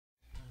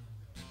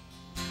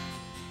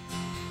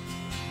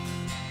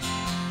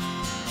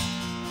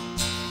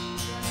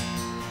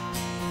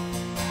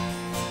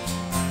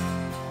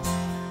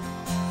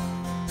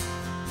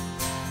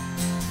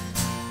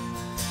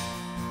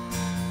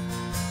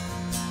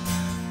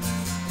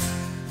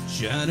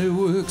Johnny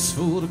works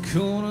for the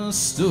corner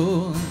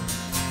store,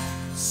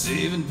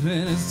 saving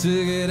pennies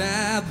to get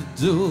out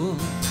the door.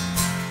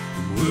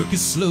 The work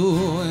is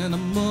slow and the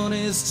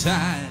money's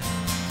tight,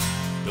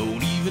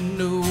 don't even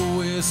know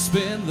where to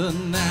spend the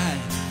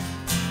night.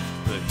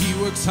 But he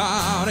works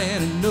hard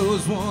and he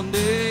knows one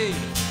day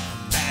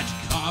a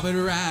magic carpet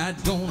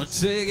ride gonna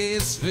take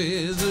his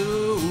fears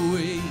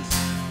away.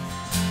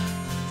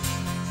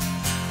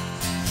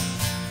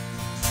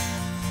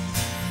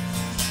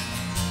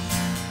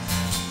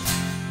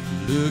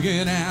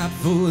 Looking out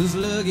for his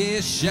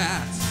lucky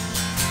shots,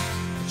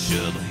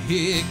 trouble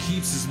here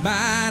keeps his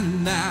mind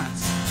at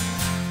knots.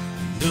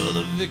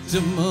 Another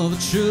victim of a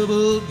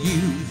troubled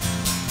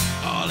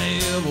youth, all he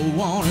ever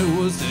wanted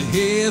was to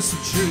hear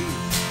some truth.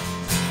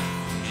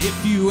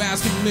 If you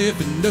ask him if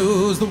he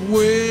knows the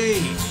way,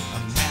 a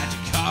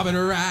magic carpet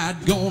ride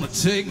gonna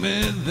take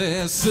me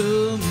there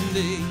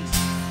someday.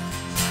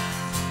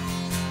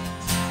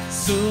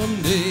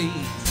 Someday.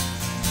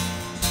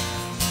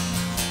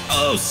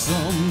 Oh,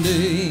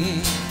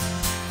 someday.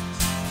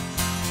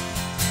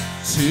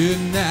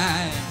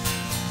 Tonight.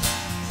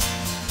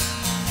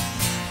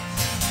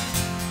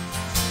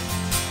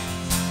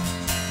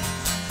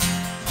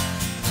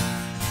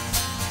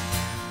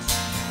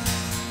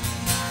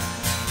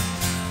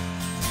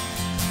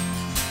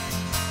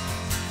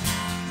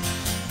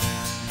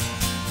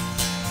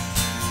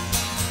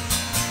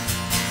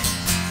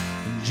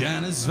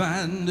 Johnny's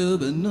fighting to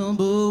be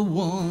number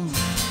one,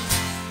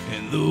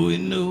 and though he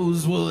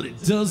knows what he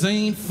does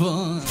ain't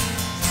fun,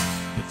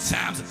 but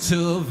times are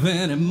tough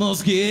and he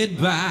must get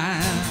by.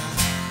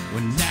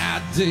 When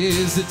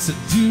nowadays it's a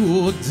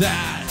do or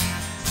die,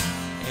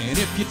 and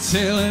if you're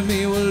telling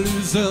me we'll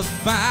lose a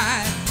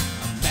fight,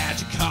 a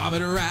magic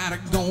carpet rider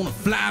gonna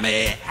fly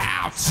me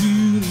out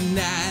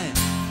tonight.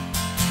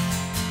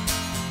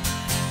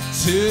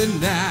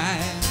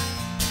 Tonight.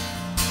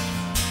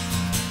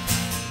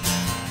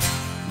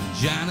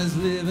 Johnny's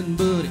living,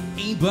 but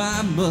he ain't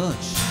by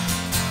much.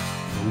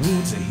 The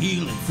wounds are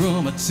healing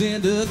from a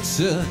tender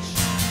touch.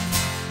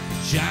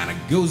 Johnny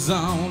goes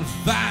on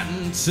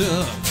fighting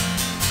tough,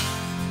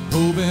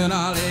 hoping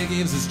all he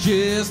gives is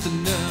just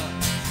enough.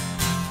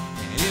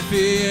 And if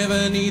he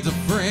ever needs a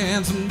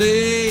friend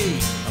someday,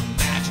 a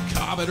magic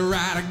carpet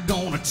rider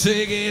gonna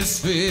take his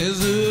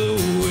fears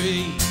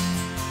away.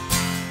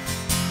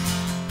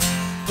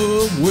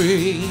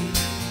 Away.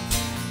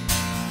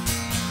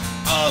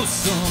 Oh,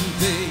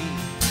 someday.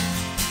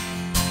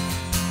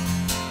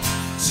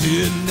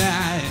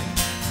 Tonight,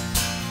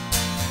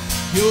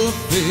 your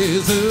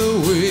fears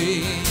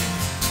away,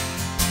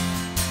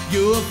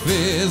 your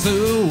fears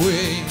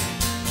away.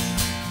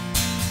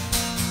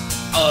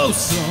 Oh,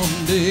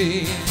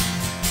 someday.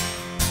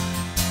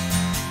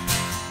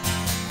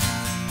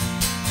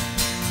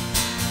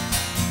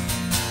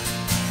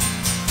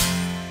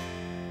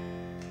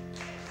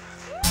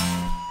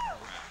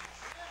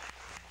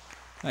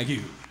 Thank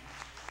you.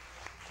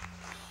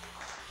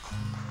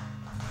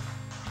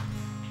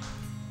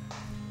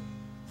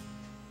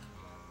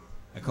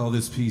 I call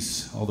this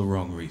piece All the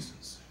Wrong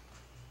Reasons.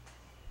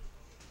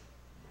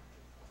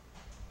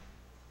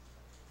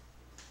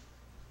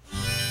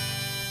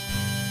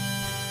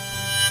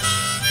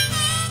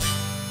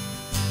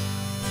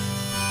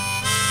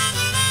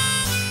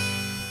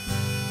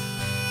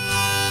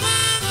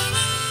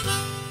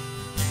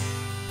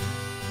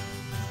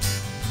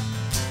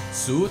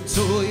 So I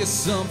told you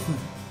something,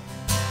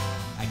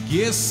 I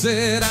guess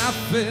that I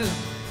felt.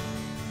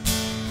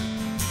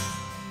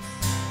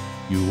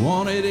 You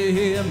wanted to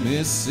hear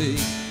me say,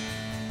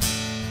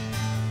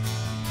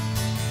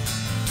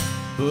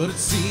 but it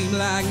seemed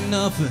like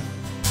nothing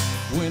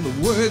when the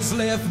words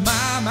left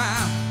my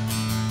mouth.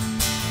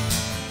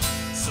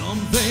 Some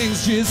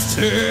things just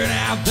turn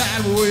out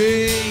that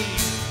way,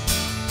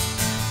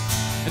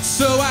 and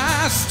so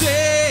I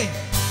stay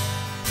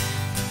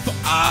for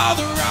all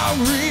the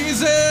wrong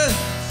reasons,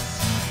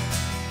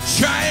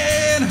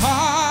 trying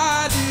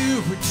hard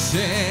to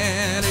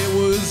pretend it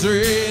was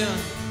real.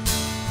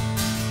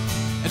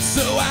 And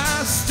so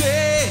I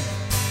stay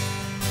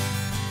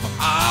for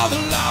all the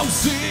long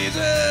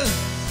seasons,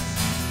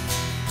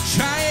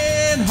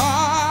 trying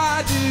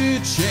hard to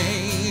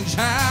change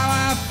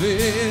how I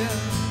feel.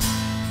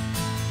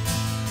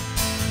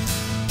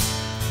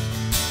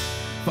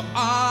 For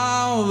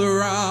all the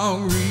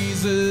wrong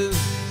reasons.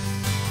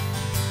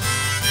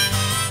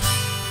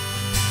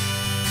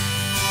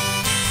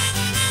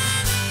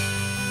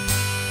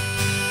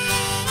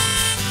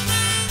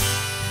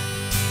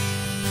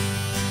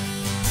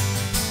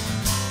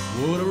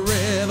 What a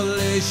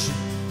revelation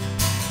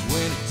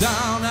when it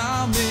dawned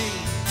on me.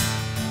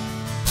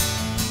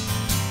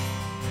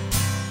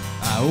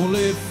 I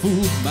only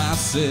fooled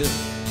myself.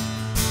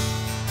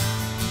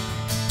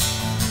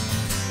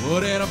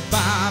 What an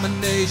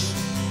abomination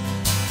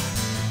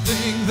to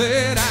think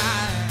that I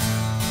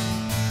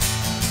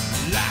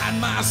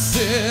lied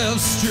myself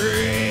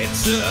straight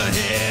to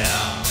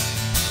hell.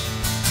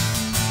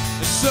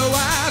 And so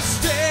I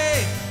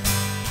stay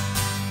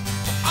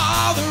for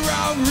all the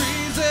wrong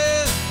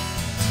reasons,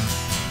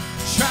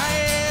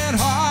 trying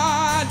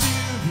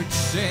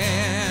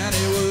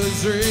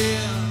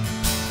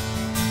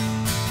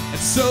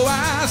So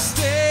I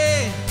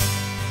stay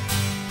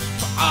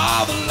for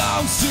all the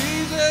long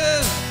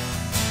seasons,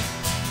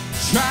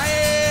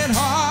 trying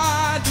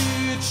hard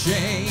to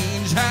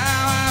change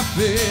how I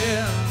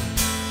feel.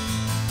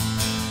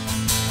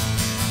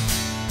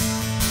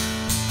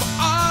 For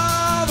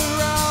all the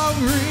wrong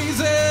reasons.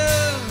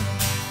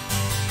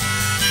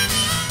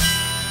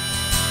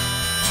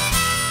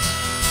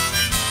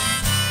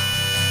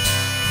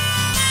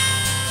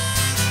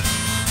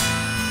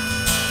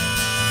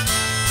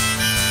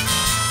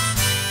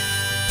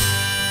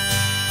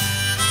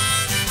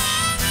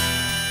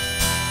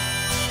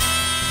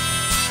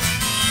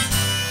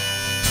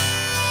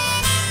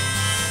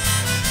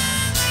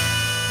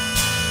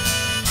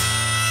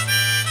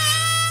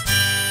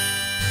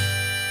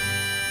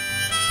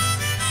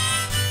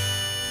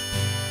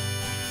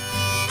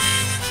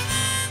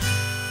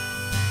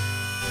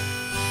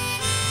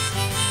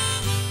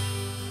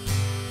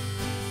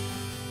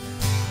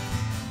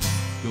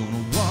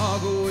 Gonna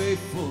walk away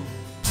for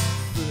the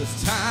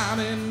first time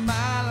in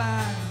my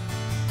life.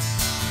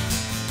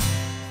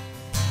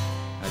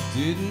 I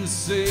didn't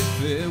say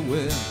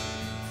farewell.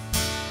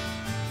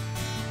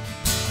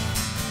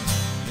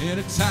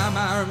 Anytime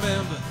I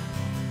remember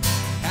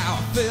how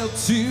I felt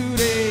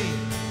today,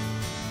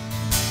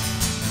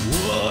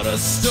 what a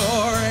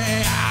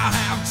story I'll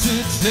have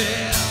to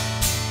tell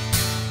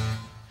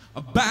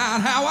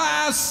about how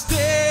I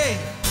stayed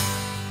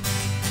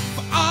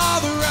for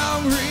all the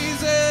wrong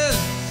reasons,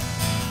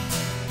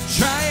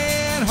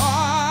 trying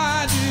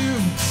hard to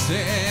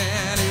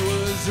pretend it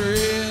was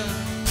real.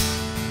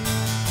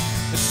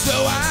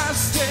 So I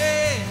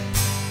stayed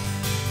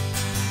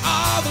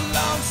all the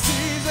long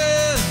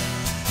seasons,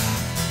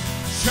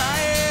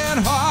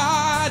 trying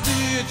hard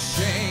to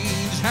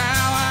change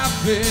how I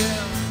feel.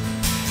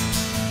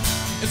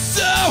 And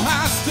so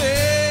I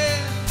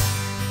stayed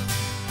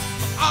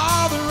for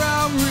all the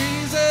wrong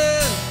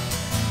reasons,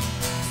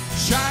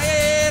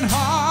 trying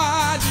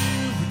hard to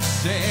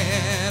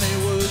pretend it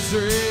was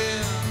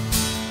real.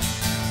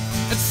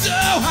 And so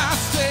I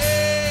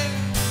stayed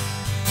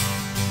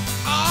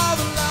all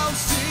the long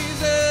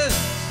seasons,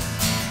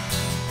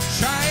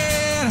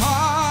 trying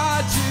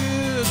hard to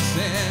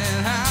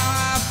pretend how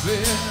I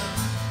feel.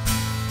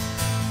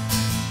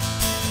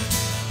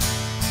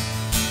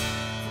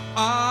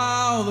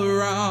 All the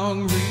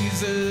wrong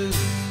reasons.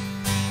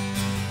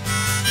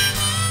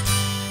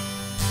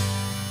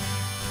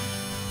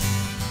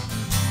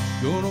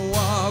 Gonna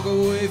walk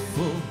away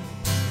for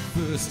the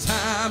first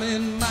time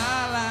in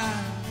my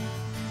life.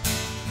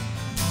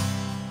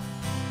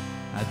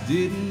 I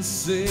didn't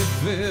say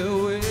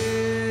farewell.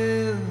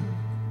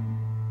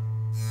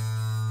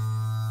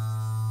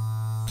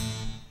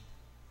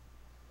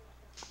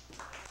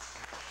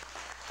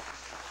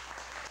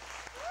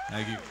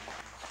 Thank you.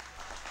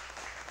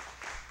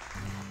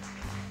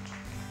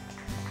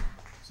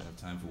 Does I have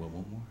time for what,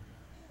 one more?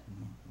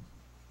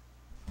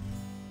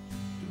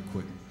 Do it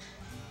quick.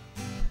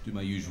 Do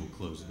my usual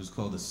close. It was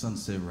called the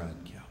Sunset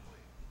Riding Cowboy.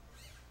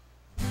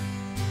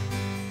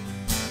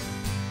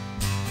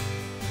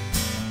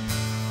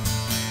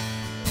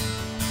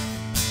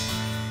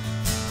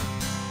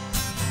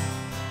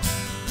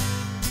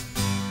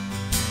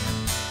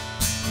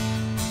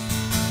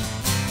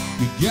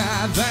 You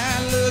got that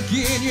look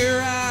in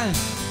your eyes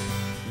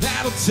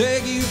that'll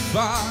take you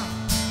far,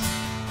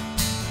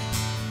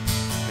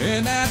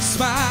 and that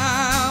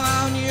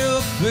smile on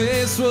your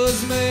face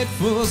was made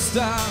for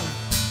stars.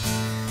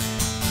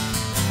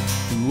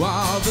 Through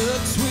all the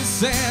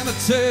twists and the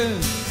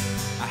turns,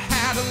 I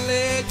had to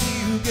let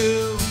you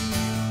go.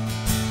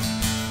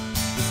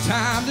 It's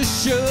time to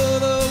show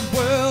the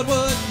world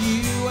what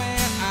you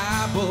and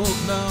I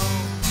both know.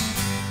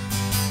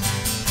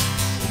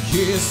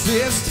 Kiss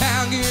this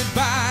town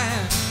goodbye,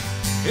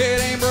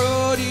 it ain't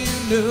brought you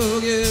no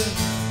good.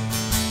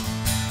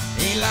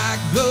 Ain't like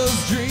those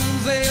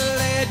dreams they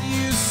let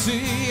you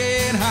see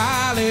in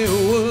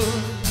Hollywood.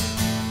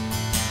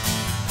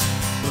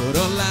 But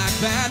unlike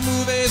that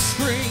movie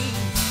screen,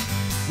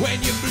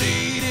 when you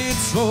bleed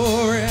it's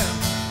for him,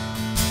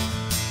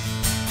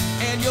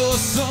 and your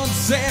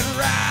sunset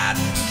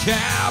riding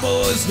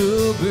cowboy's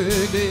no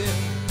big deal.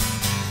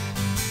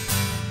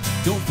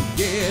 Don't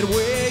forget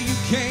where you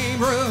came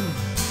from,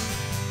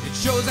 it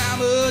shows how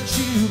much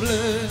you've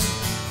learned.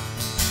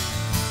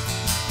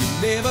 You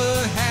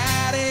never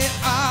had it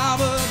all,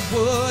 but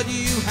what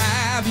you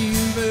have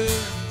you've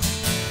earned.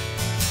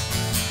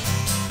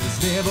 There's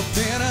never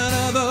been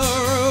another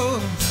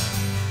road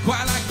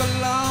quite like the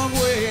long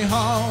way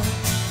home.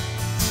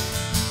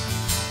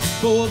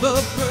 For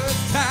the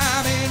first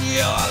time in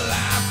your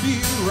life you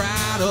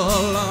ride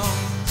alone.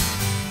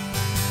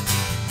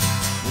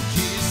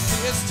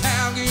 This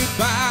town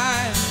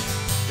goodbye,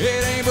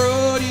 it ain't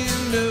brought you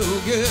no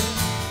good.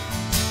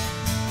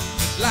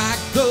 Like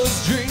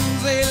those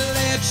dreams they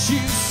let you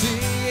see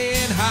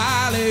in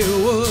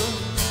Hollywood.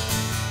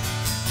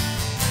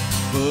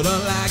 But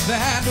unlike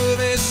that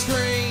movie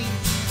screen,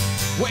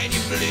 when you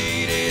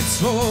bleed it's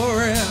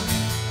for him,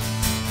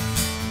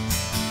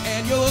 and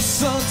And your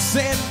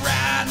sunset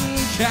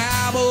riding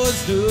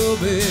cowboys no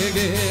big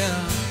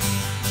deal.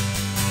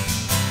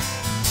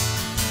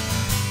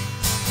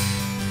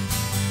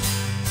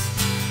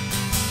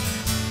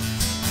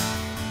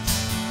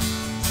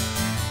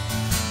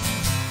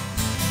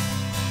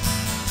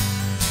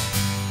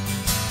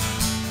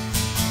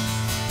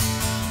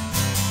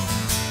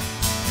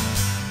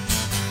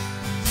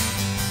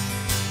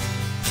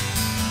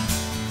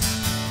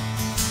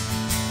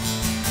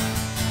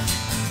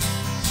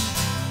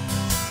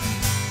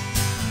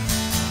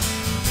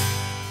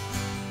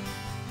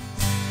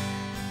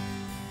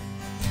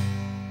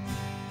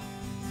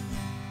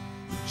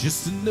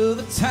 Just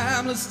another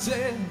timeless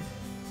tale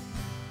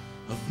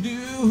of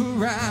new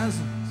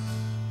horizons,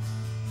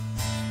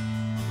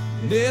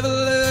 never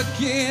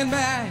looking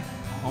back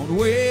on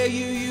where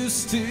you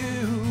used to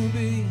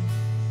be.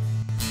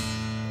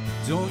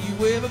 Don't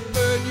you ever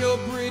burn your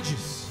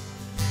bridges,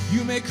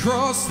 you may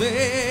cross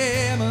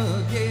them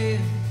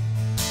again.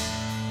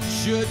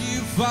 Should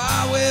you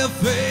far well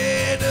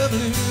fade to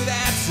blue,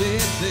 that's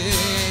it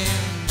then.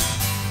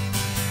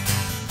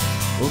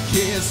 Well,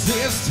 kiss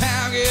this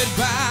town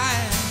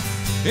goodbye,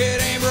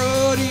 it ain't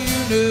brought you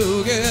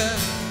no good.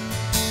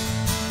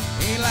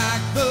 Ain't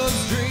like those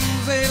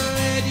dreams they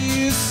let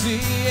you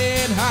see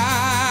in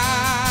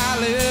Hollywood.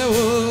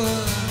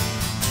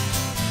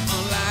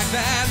 Unlike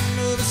that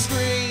movie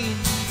screen,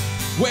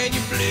 when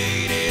you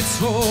bleed it's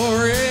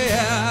for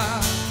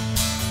real.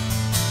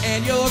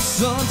 And your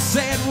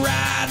sunset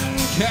riding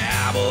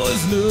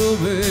cowboys no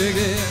big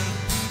deal.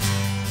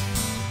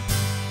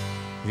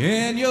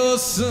 And your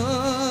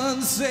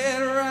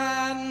sunset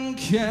riding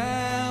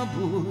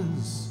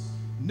cowboys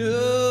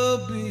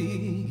no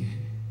big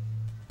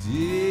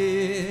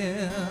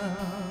deal.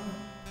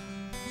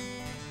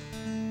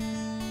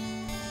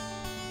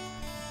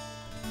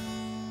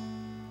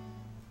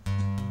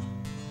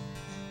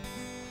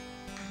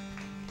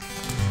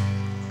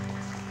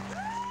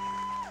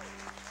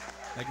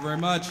 Thank you very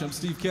much. I'm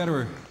Steve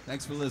Ketterer.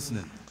 Thanks for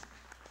listening.